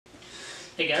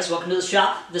Hey guys, welcome to the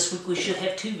shop. This week we should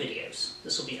have two videos.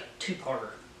 This will be a two-parter.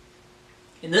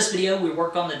 In this video we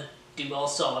work on the do-all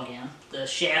saw again. The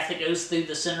shaft that goes through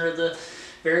the center of the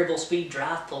variable speed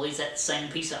drive pulley is that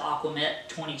same piece of Aquamet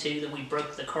 22 that we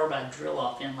broke the carbide drill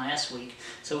off in last week.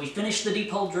 So we finished the deep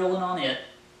hole drilling on it.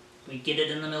 We get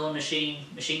it in the milling machine,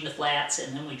 machine the flats,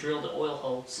 and then we drill the oil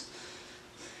holes,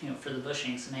 for the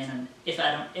bushings. Man, and if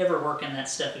I don't ever work in that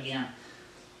stuff again,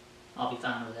 I'll be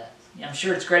fine with that. Yeah, I'm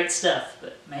sure it's great stuff,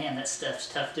 but man, that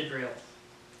stuff's tough to drill.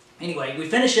 Anyway, we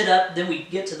finish it up, then we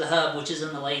get to the hub, which is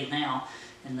in the lathe now,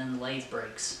 and then the lathe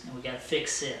breaks, and we got to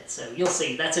fix it. So you'll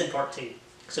see, that's in part two.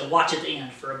 So watch at the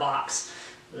end for a box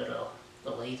that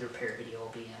the lathe repair video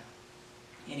will be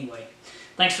in. Anyway,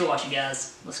 thanks for watching,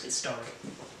 guys. Let's get started.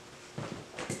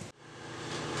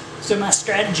 So my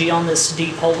strategy on this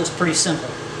deep hole is pretty simple.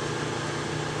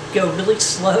 Go really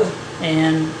slow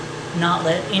and not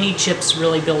let any chips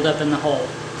really build up in the hole.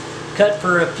 Cut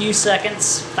for a few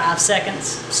seconds, 5 seconds,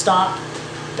 stop,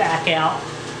 back out,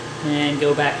 and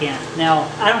go back in. Now,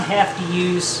 I don't have to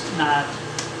use my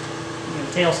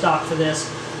tailstock for this.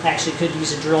 I actually could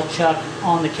use a drill chuck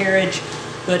on the carriage,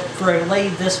 but for a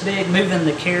lathe this big, moving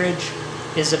the carriage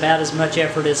is about as much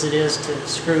effort as it is to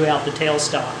screw out the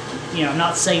tailstock. I'm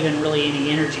not saving really any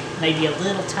energy. Maybe a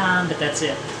little time, but that's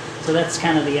it. So that's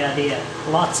kind of the idea.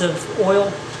 Lots of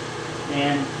oil,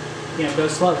 and go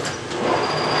slow.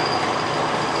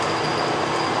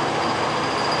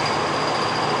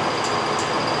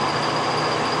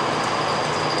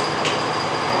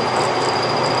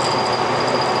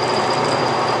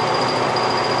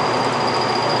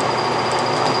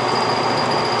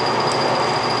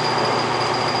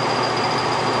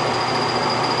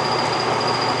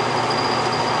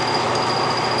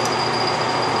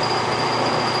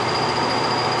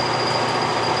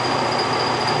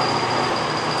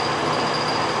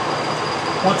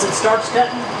 Once it starts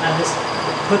cutting, I just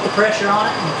put the pressure on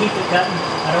it and keep it cutting.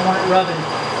 I don't want it rubbing.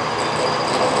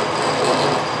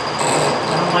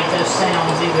 I don't like those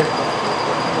sounds either.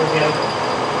 There we go.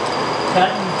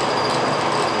 Cutting.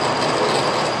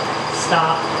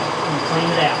 Stop and clean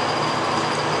it out.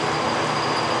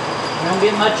 I don't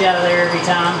get much out of there every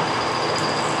time,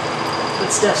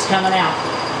 but stuff's coming out.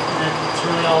 That's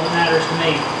really all that matters to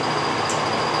me.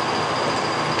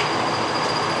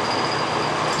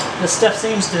 This stuff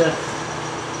seems to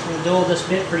dull this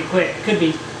bit pretty quick. It could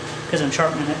be because I'm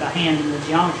sharpening it by hand and the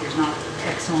geometry is not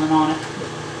excellent on it.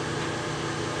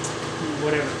 But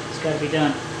whatever, it's got to be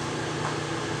done.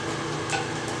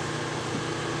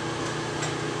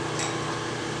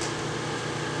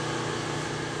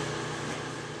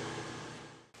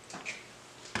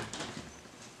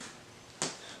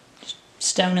 Just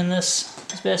stoning this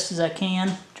as best as I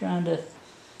can, trying to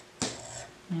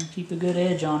keep a good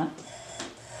edge on it.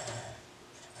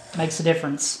 Makes a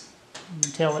difference. You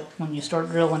can tell it when you start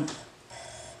drilling.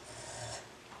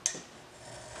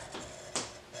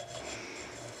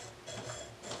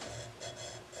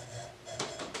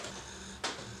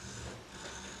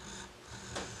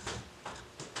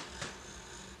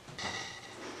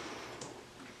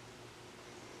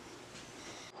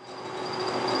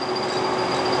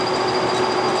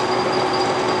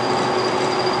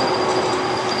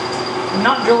 I'm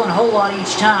not drilling a whole lot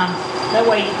each time. That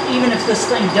way, even if this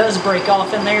thing does break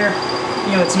off in there,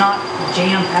 it's not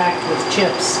jam-packed with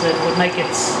chips that would make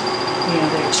its,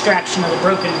 the extraction of the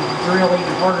broken drill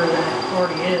even harder than it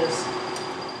already is.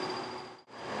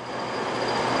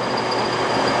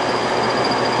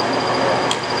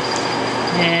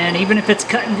 And even if it's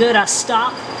cutting good, I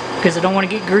stop because I don't want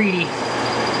to get greedy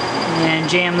and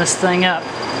jam this thing up.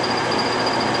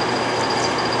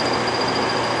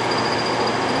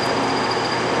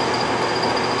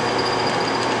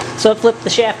 So I flipped the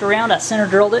shaft around, I center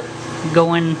drilled it,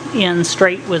 going in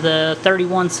straight with a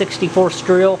 31/64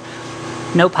 drill,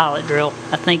 no pilot drill.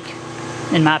 I think,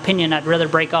 in my opinion, I'd rather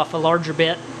break off a larger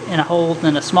bit in a hole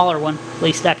than a smaller one. At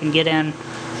least I can get in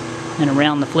and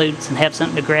around the flutes and have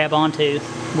something to grab onto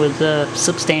with a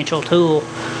substantial tool.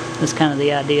 That's kind of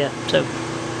the idea. So,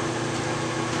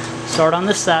 start on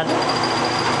this side.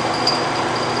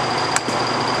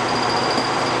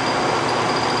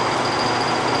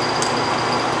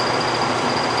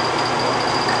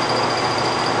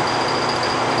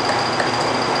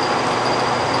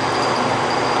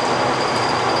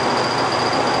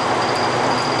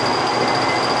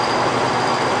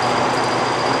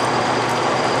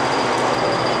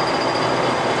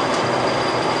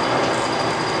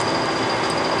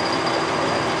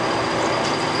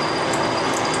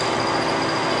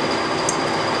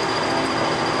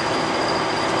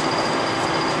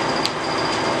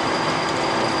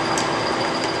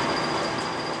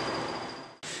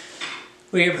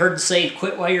 We ever heard the saying,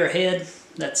 quit while you're ahead?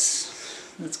 That's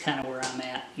kind of where I'm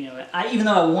at. You know, even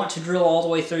though I want to drill all the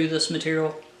way through this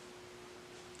material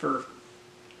for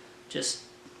just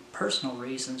personal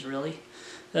reasons, really,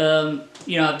 you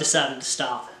know, I've decided to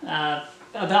stop.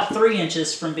 About 3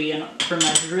 inches from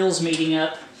my drills meeting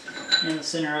up in the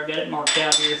center, I've got it marked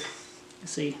out here. You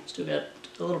see, still got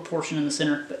a little portion in the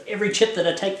center, but every chip that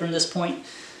I take from this point,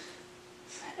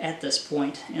 at this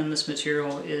point in this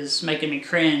material, is making me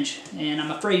cringe, and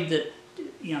I'm afraid that,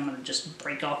 you know, I'm going to just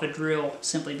break off a drill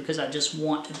simply because I just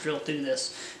want to drill through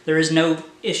this. There is no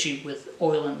issue with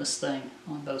oiling this thing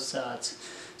on both sides,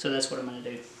 so that's what I'm going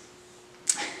to do.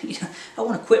 You know, I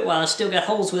want to quit while I still got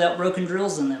holes without broken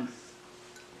drills in them.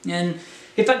 And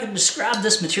if I could describe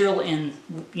this material in,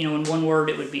 you know, in one word,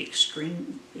 it would be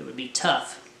extreme. It would be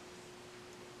tough,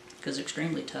 because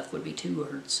extremely tough would be 2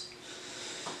 words.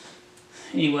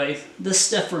 Anyway, this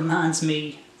stuff reminds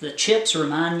me, the chips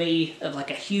remind me of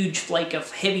like a huge flake of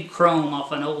heavy chrome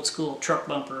off an old school truck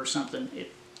bumper or something.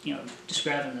 It, you know,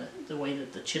 describing the way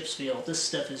that the chips feel. This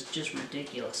stuff is just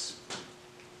ridiculous.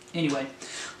 Anyway,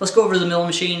 let's go over to the milling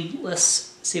machine.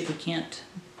 Let's see if we can't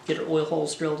get our oil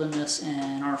holes drilled in this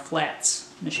and our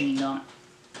flats machined on it.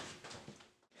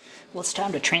 Well, it's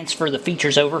time to transfer the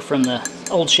features over from the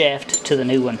old shaft to the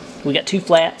new one. We got 2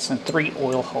 flats and 3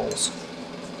 oil holes.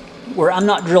 Where I'm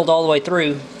not drilled all the way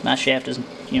through, my shaft is,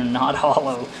 you know, not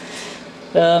hollow.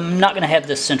 I'm not going to have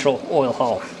this central oil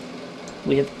hole.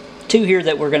 We have 2 here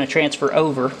that we're going to transfer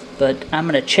over, but I'm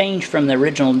going to change from the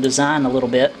original design a little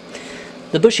bit.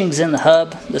 The bushings in the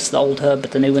hub, this is the old hub,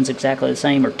 but the new one's exactly the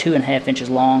same, are 2.5 inches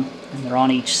long, and they're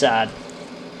on each side.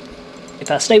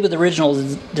 If I stay with the original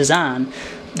design,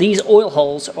 these oil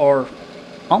holes are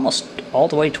almost all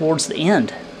the way towards the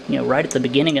end, you know, right at the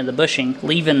beginning of the bushing,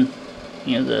 leaving,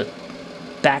 you know, the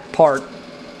back part,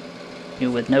 you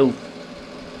know, with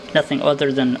nothing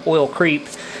other than oil creep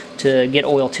to get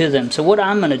oil to them. So what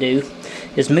I'm going to do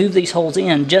is move these holes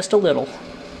in just a little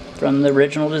from the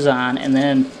original design, and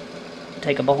then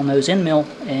take a ball nose end mill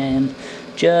and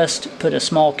just put a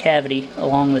small cavity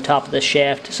along the top of the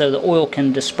shaft so the oil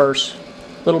can disperse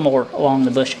a little more along the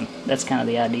bushing. That's kind of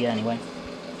the idea anyway.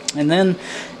 And then,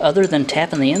 other than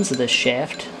tapping the ends of this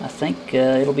shaft, I think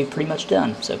it'll be pretty much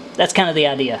done. So that's kind of the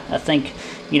idea. I think,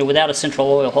 you know, without a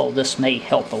central oil hole, this may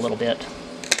help a little bit.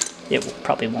 It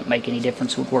probably won't make any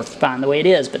difference. It would work fine the way it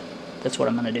is, but that's what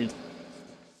I'm going to do.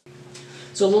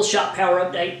 So a little shop power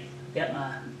update. Got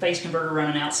my phase converter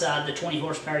running outside the 20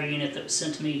 horsepower unit that was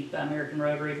sent to me by American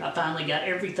Rotary. I finally got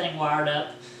everything wired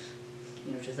up,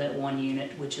 you know, to that one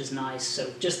unit, which is nice. So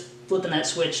just flipping that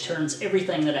switch turns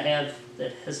everything that I have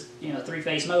that has, you know, a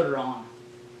 3-phase motor on,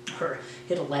 or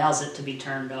it allows it to be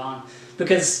turned on.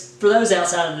 Because for those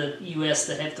outside of the U.S.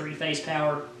 that have 3-phase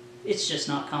power, it's just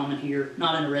not common here,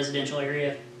 not in a residential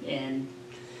area, and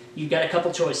you've got a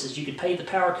couple choices. You could pay the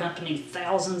power company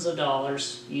thousands of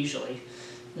dollars, usually,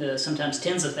 sometimes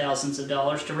tens of thousands of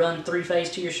dollars, to run 3-phase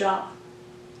to your shop.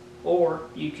 Or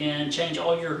you can change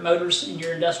all your motors and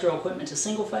your industrial equipment to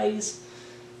single-phase.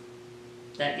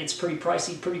 That gets pretty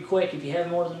pricey pretty quick if you have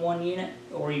more than one unit.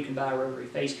 Or you can buy a rotary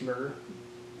phase converter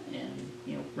and,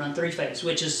 you know, run 3-phase,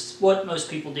 which is what most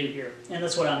people do here. And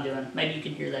that's what I'm doing. Maybe you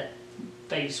can hear that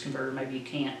phase converter, maybe you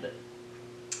can't, but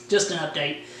just an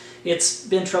update. It's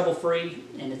been trouble-free,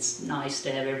 and it's nice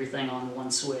to have everything on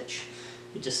one switch.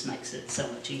 It just makes it so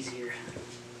much easier.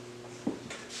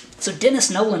 So Dennis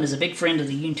Nolan is a big friend of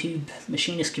the YouTube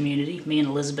machinist community. Me and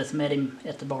Elizabeth met him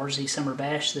at the Barzy Summer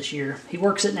Bash this year. He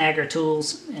works at Niagara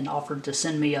Tools and offered to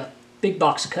send me a big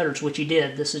box of cutters, which he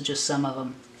did. This is just some of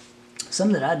them.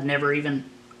 Some that I'd never even,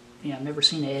 you know, I've never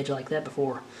seen an edge like that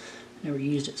before. Never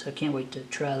used it, so I can't wait to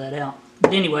try that out.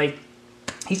 But anyway,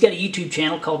 he's got a YouTube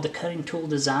channel called The Cutting Tool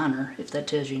Designer, if that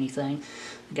tells you anything.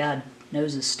 The guy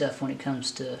knows his stuff when it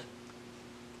comes to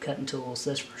cutting tools,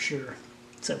 that's for sure.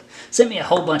 So sent me a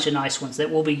whole bunch of nice ones that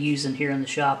we'll be using here in the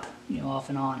shop, you know, off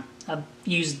and on. I've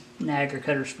used Niagara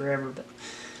cutters forever, but,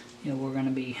 you know, we're going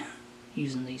to be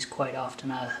using these quite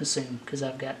often, I assume, because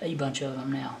I've got a bunch of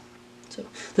them now. So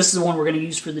this is the one we're going to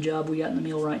use for the job we got in the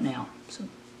mill right now. So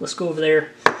let's go over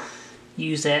there,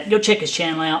 use that. Go check his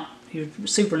channel out. He's a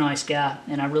super nice guy,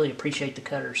 and I really appreciate the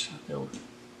cutters. They'll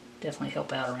definitely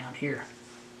help out around here.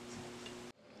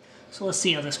 So let's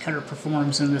see how this cutter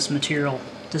performs in this material.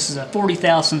 This is a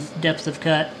 40,000th depth of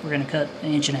cut. We're going to cut 1.5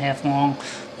 inches long,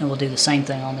 and we'll do the same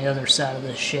thing on the other side of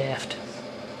the shaft.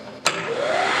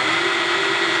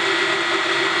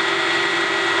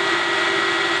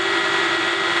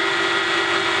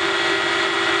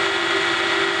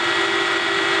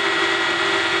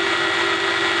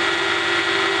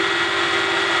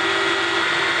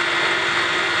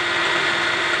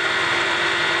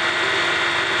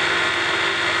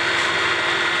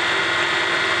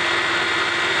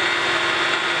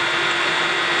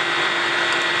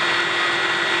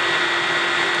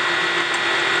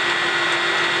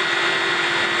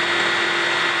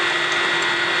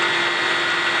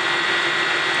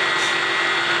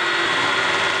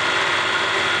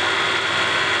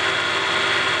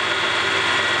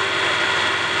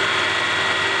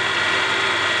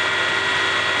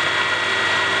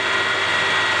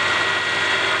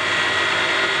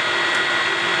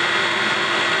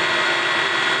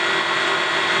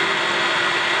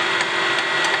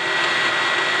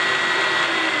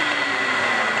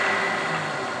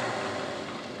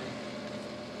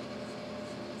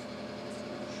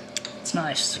 That's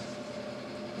nice.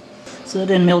 So that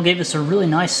end mill gave us a really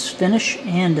nice finish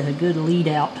and a good lead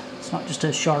out. It's not just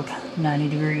a sharp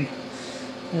 90-degree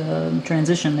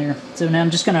transition there. So now I'm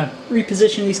just going to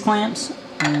reposition these clamps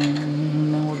and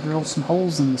then we'll drill some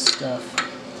holes in this stuff.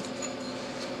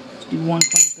 Just do one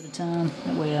clamp at a time.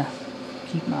 That way I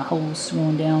keep my holes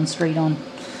going down straight on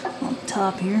the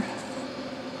top here.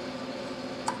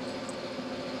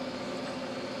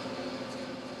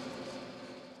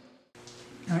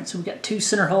 Alright, so we've got two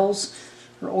center holes,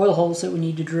 or oil holes, that we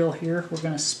need to drill here. We're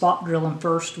going to spot drill them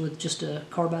first with just a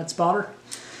carbide spotter.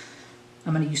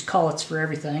 I'm going to use collets for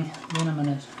everything. Then I'm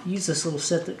going to use this little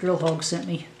set that Drill Hog sent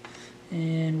me.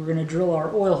 And we're going to drill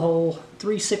our oil hole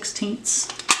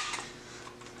 3/16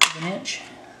 of an inch.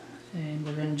 And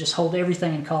we're going to just hold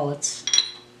everything in collets,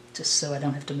 just so I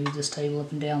don't have to move this table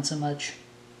up and down so much.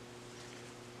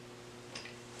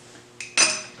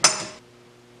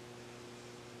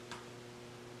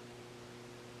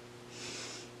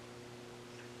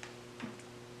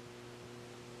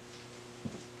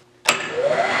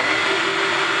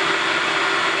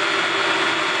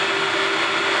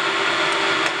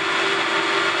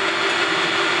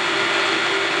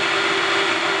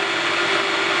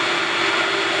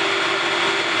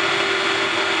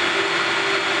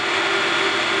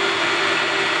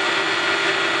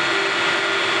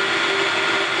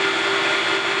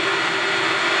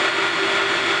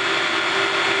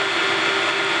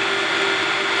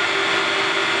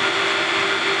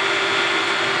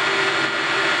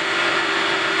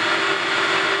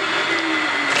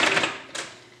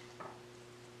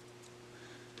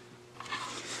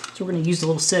 So we're going to use the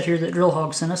little set here that Drill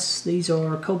Hog sent us. These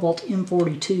are Cobalt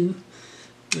M42.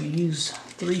 We're going to use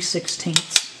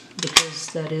 3/16 because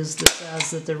that is the size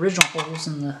that the original holes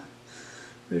in the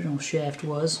original shaft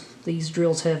was. These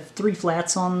drills have 3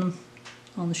 flats on them,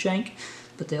 on the shank,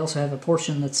 but they also have a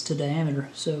portion that's to diameter,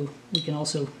 so we can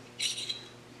also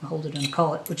hold it in a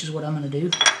collet, which is what I'm going to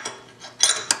do.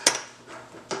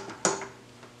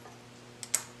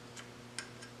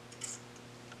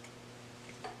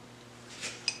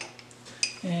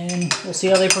 And we'll see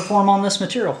how they perform on this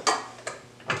material.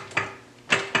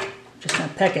 Just going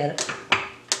to peck at it.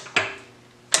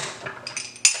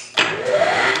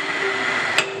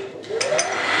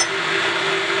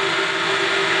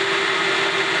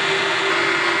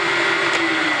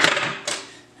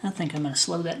 I think I'm going to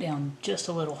slow that down just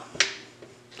a little.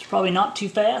 It's probably not too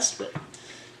fast, but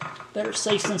better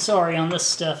safe than sorry on this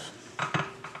stuff.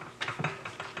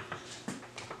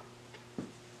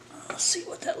 Let's see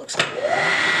what that looks like.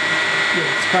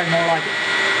 Yeah, it's probably more like it.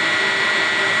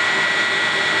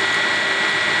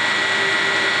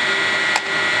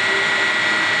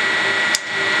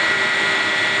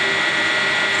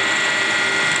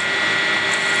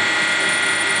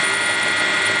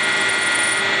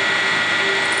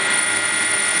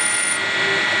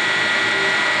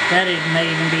 That may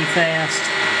even be fast.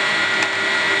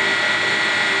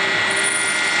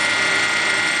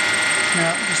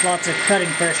 No, just lots of cutting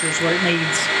pressure is what it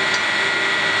needs.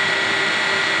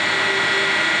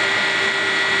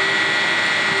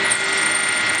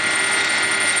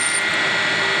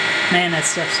 Man, that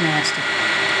stuff's nasty.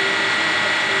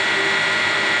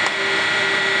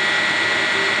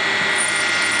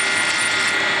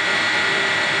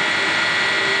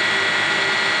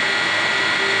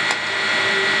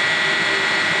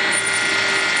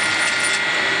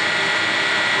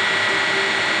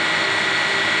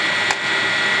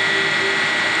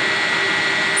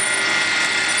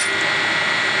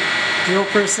 Drill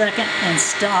for a second and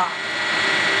stop.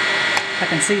 I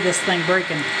can see this thing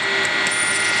breaking.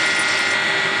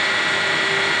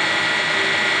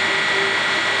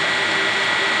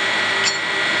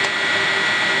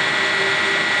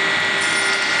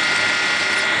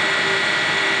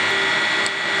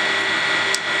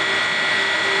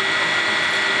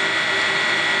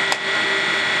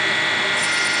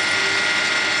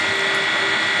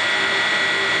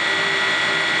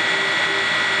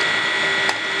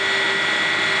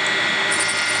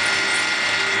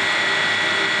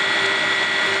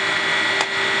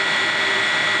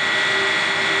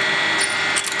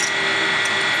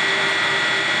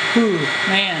 Whew,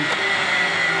 man.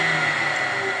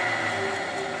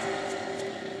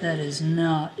 That is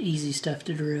not easy stuff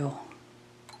to drill.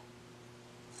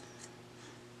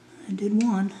 I did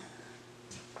one.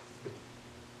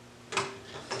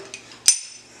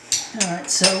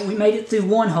 Alright, so we made it through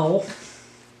one hole.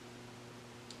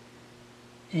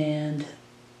 And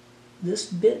this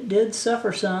bit did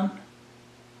suffer some.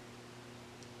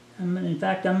 In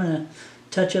fact, I'm going to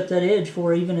touch up that edge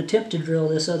before I even attempt to drill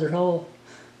this other hole.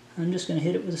 I'm just going to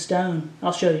hit it with a stone.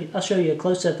 I'll show you a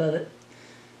close-up of it.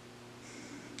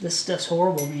 This stuff's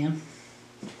horrible, man.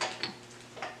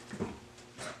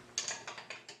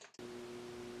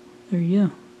 There you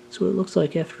go. That's what it looks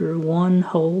like after one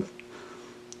hole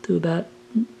through about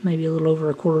maybe a little over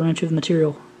a 1/4 inch of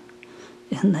material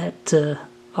in that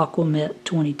Aquamet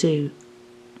 22.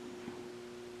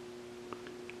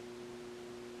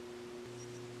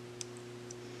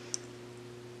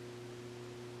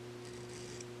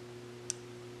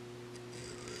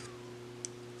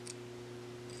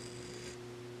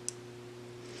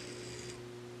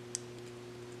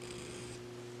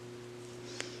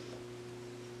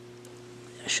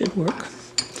 That should work.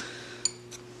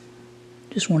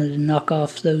 Just wanted to knock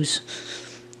off those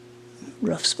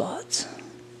rough spots.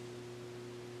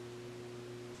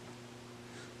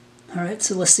 Alright,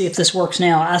 so let's see if this works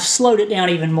now. I've slowed it down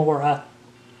even more. I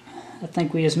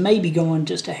think we is maybe going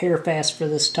just a hair fast for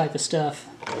this type of stuff.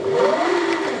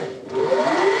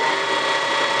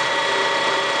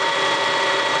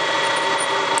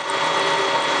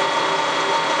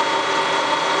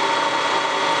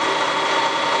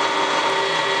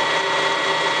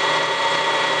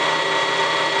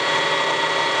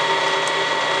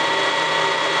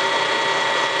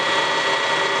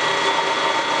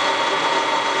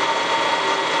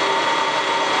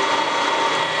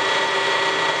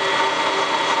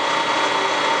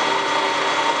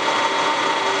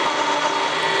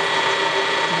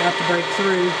 About to break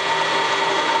through.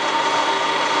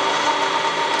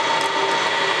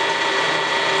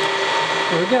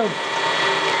 There we go.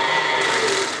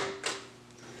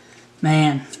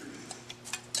 Man,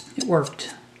 it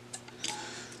worked.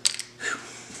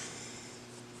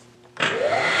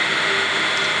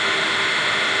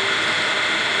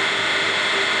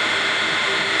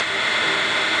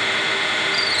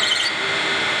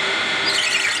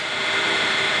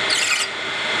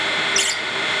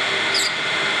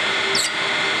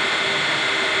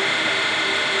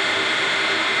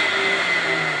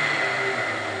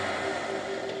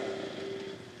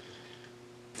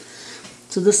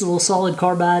 So this is a little solid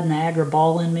carbide Niagara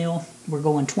ball end mill. We're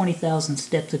going 20,000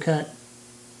 depth of cut.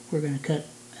 We're going to cut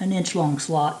an inch long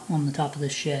slot on the top of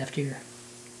this shaft here.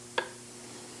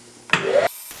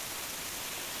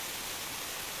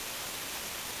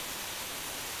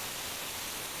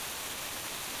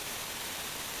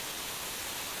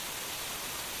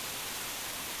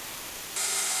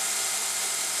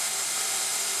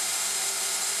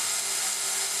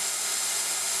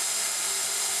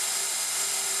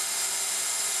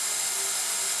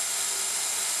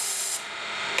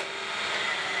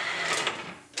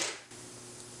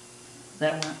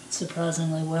 That went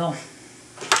surprisingly well.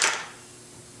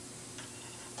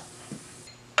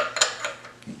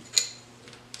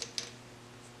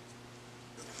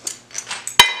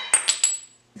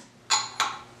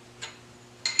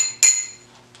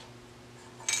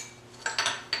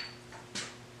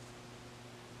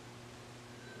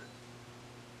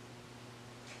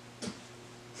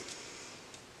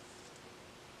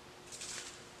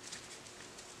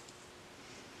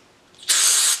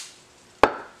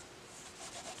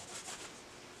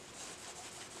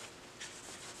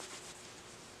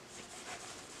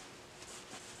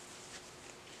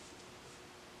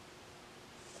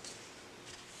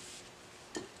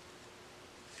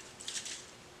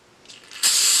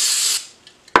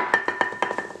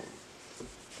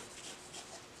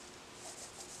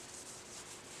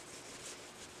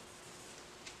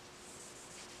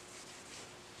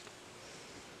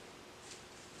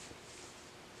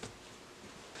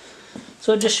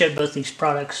 So I just showed both these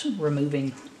products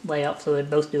removing layout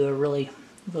fluid. Both do a really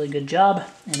good job.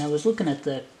 And I was looking at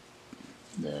the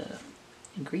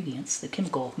ingredients, the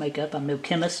chemical makeup. I'm no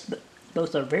chemist, but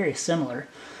both are very similar.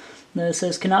 It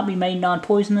says cannot be made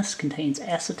non-poisonous, contains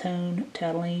acetone,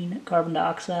 toluene, carbon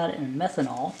dioxide, and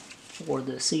methanol for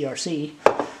the CRC.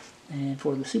 And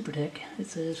for the SuperTech, it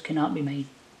says cannot be made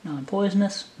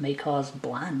non-poisonous, may cause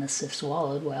blindness if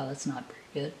swallowed. Wow, that's not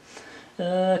very good.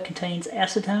 Contains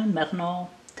acetone, methanol,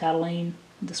 toluene.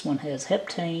 This one has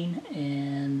heptane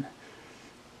and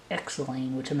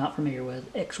xylene, which I'm not familiar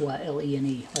with.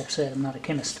 Xylene. Like I said, I'm not a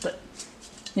chemist, but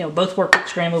both work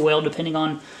extremely well depending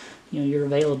on your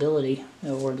availability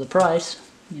or the price.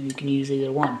 You can use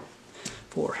either one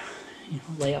for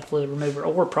layout fluid remover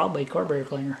or probably carburetor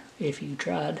cleaner if you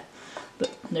tried.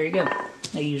 But there you go.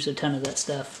 I use a ton of that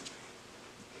stuff.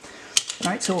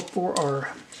 Alright, so for our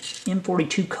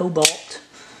M42 Cobalt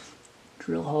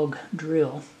drill hog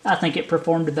drill, I think it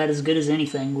performed about as good as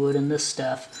anything would in this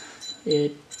stuff.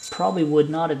 It probably would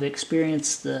not have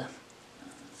experienced the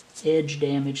edge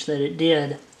damage that it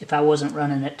did if I wasn't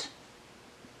running it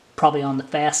probably on the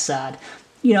fast side.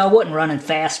 I wasn't running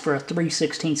fast for a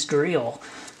 3/16 drill,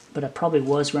 but I probably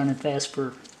was running fast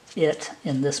for it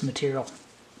in this material.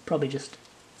 Probably just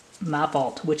my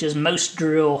fault, which is most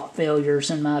drill failures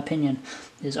in my opinion,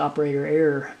 is operator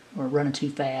error or running too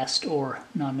fast or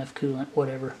not enough coolant,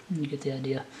 whatever. You get the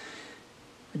idea.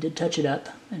 I did touch it up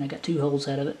and I got 2 holes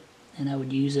out of it, and I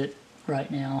would use it right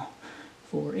now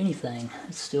for anything.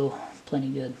 It's still plenty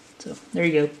good. So there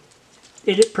you go.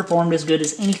 It performed as good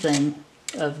as anything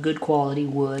of good quality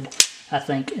would, I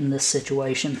think, in this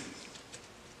situation.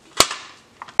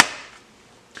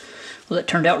 Well, that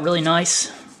turned out really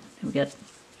nice. We got,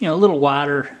 you know, a little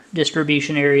wider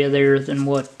distribution area there than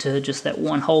what just that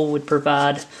one hole would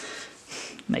provide.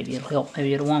 Maybe it'll help,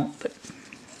 maybe it won't, but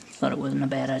I thought it wasn't a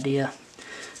bad idea.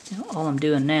 You know, all I'm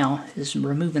doing now is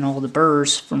removing all the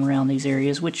burrs from around these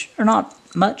areas, which are not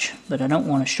much, but I don't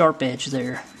want a sharp edge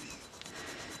there.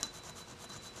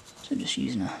 So just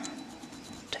using a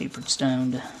tapered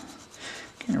stone to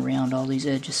kind of round all these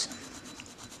edges.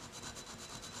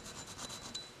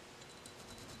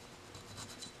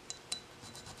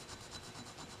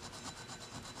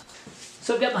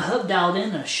 So I've got my hub dialed in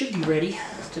and I should be ready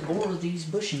to bore these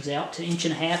bushings out to 1.5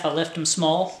 inches. I left them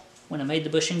small when I made the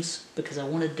bushings because I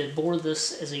wanted to bore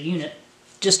this as a unit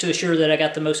just to assure that I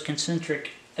got the most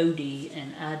concentric OD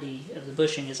and ID of the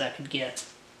bushing as I could get.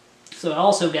 So I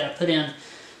also got to put in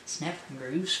snap ring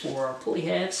grooves for our pulley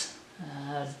halves.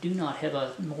 I do not have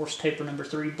a Morse taper number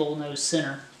 3 bullnose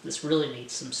center. This really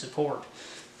needs some support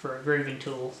for a grooving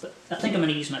tool. But I think I'm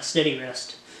going to use my steady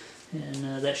rest,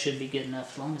 and that should be good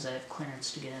enough as long as I have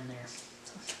clearance to get in there.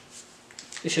 So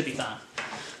it should be fine.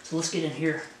 So let's get in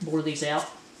here, bore these out,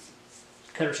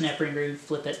 cut our snap ring groove,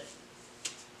 flip it.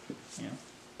 You know,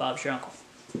 Bob's your uncle.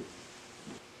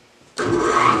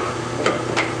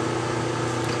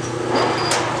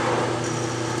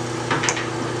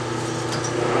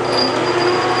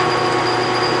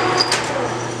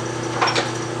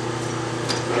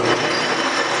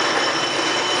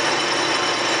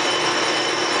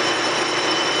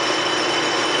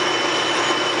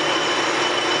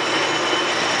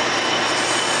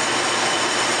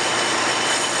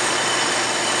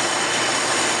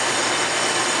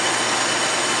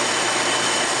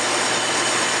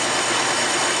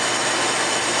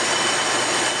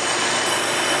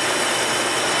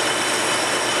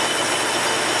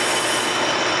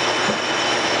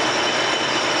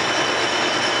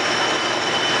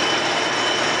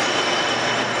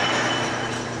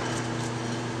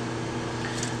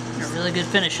 Really good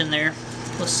finish in there.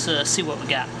 Let's see what we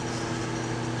got.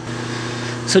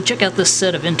 So check out this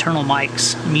set of internal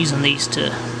mics. I'm using these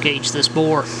to gauge this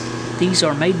bore. These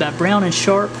are made by Brown &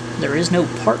 Sharp. There is no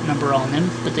part number on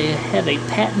them, but they have a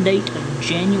patent date of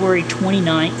January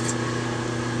 29th,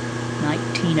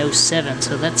 1907.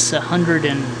 So that's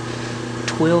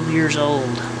 112 years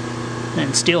old.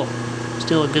 And still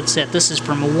a good set. This is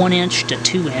from a 1 inch to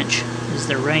 2 inch is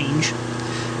their range.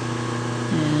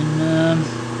 And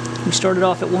we started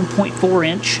off at 1.4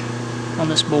 inch on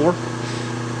this bore.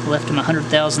 Left them 100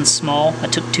 thousandths small. I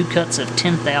took 2 cuts of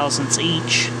 10 thousandths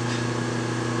each.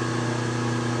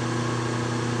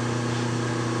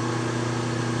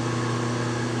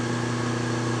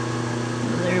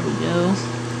 There we go.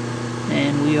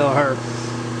 And we are,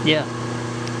 yeah,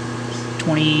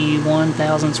 21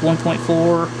 thousandths,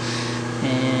 1.4,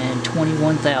 and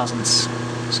 21 thousandths.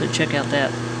 So check out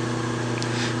that.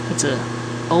 It's a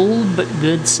old but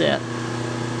good set.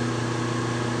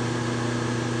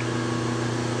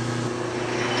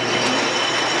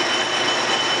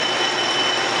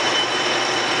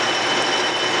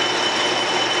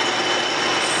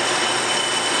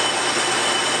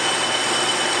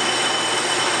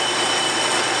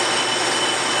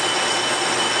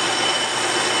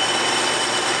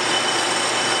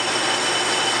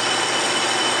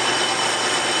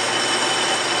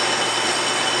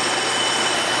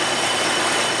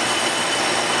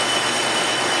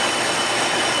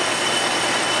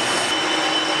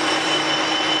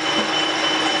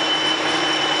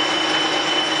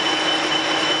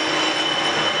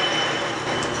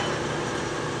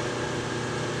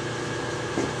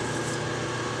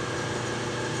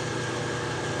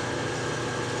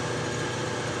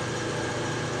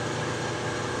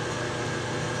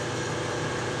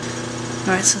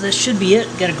 Alright, so that should be it.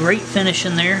 Got a great finish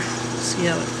in there. See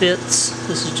how it fits.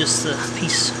 This is just the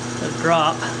piece of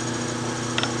drop.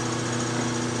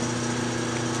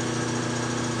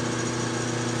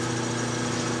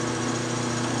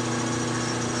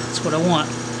 That's what I want.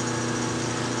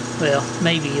 Well,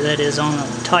 maybe that is on the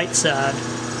tight side.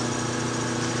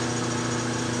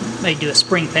 May do a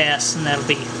spring pass and that'll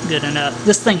be good enough.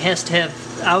 This thing has to have,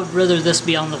 I would rather this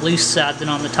be on the loose side than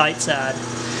on the tight side.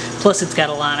 Plus it's got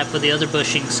to line up with the other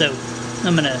bushing, so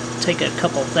I'm going to take a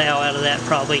couple thou out of that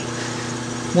probably.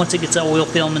 Once it gets the oil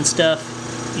film and stuff,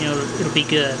 you know, it'll be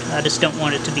good. I just don't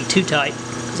want it to be too tight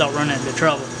because I'll run into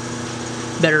trouble.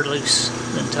 Better loose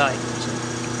than tight.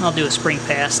 So I'll do a spring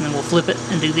pass and then we'll flip it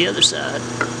and do the other side.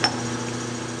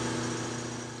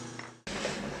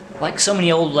 Like so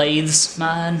many old lathes,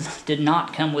 mine did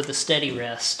not come with a steady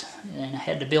rest, and I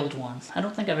had to build one. I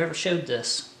don't think I've ever showed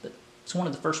this, but it's one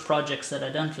of the first projects that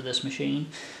I've done for this machine.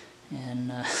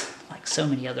 And like so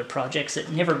many other projects, it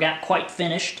never got quite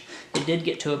finished. It did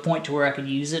get to a point to where I could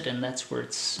use it, and that's where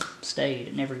it's stayed.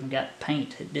 It never even got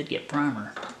paint. It did get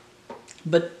primer.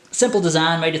 But simple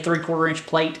design, made a 3/4 inch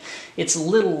plate. It's a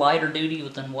little lighter duty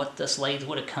than what this lathe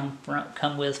would have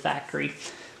come with factory,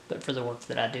 but for the work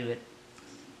that I do,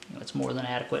 it's more than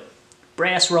adequate.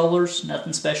 Brass rollers,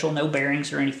 nothing special, no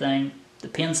bearings or anything. The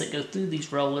pins that go through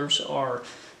these rollers are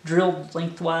drilled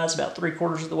lengthwise about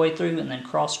 3/4 of the way through and then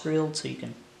cross drilled, so you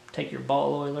can take your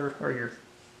ball oiler or your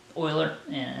oiler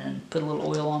and put a little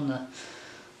oil on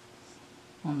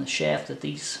the shaft that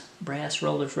these brass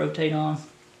rollers rotate on.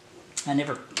 I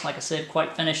never, like I said,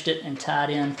 quite finished it and tied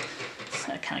in.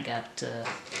 I kind of got to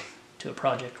a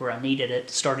project where I needed it,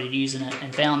 started using it,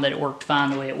 and found that it worked fine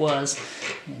the way it was,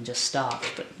 and just stopped.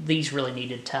 But these really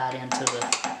needed tied into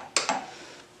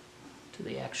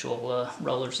the actual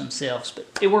rollers themselves. But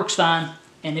it works fine,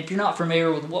 and if you're not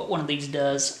familiar with what one of these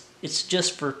does, it's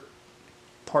just for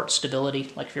part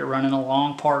stability. Like if you're running a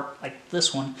long part like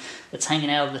this one that's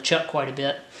hanging out of the chuck quite a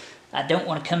bit, I don't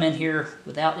want to come in here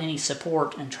without any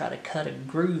support and try to cut a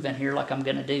groove in here like I'm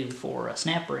going to do for a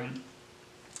snap ring.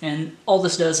 And all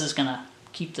this does is going to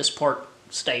keep this part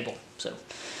stable. So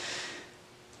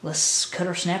let's cut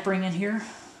our snap ring in here.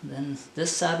 Then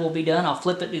this side will be done. I'll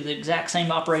flip it, do the exact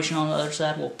same operation on the other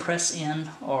side. We'll press in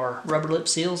our rubber lip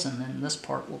seals, and then this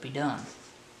part will be done.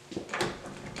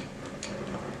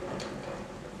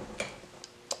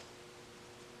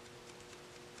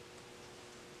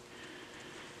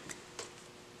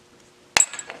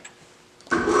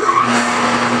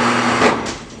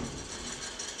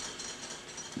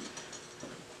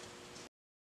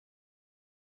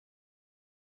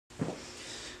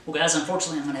 Well guys,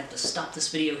 unfortunately I'm going to have to stop this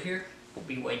video here. It'll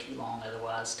be way too long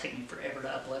otherwise. It'll take me forever to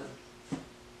upload.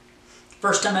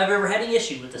 First time I've ever had an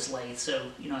issue with this lathe,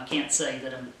 so I can't say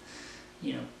that I'm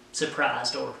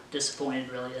surprised or disappointed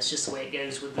really. That's just the way it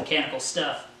goes with mechanical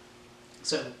stuff.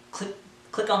 So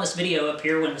click on this video up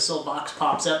here when this little box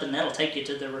pops up, and that'll take you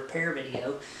to the repair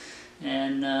video,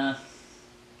 and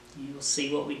you'll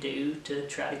see what we do to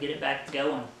try to get it back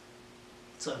going.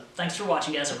 So thanks for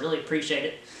watching guys, I really appreciate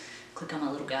it. Click on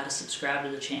my little guy to subscribe to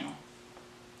the channel.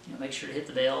 Make sure to hit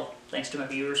the bell. Thanks to my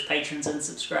viewers, patrons, and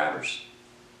subscribers.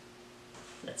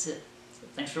 That's it. So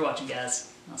thanks for watching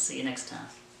guys. I'll see you next time.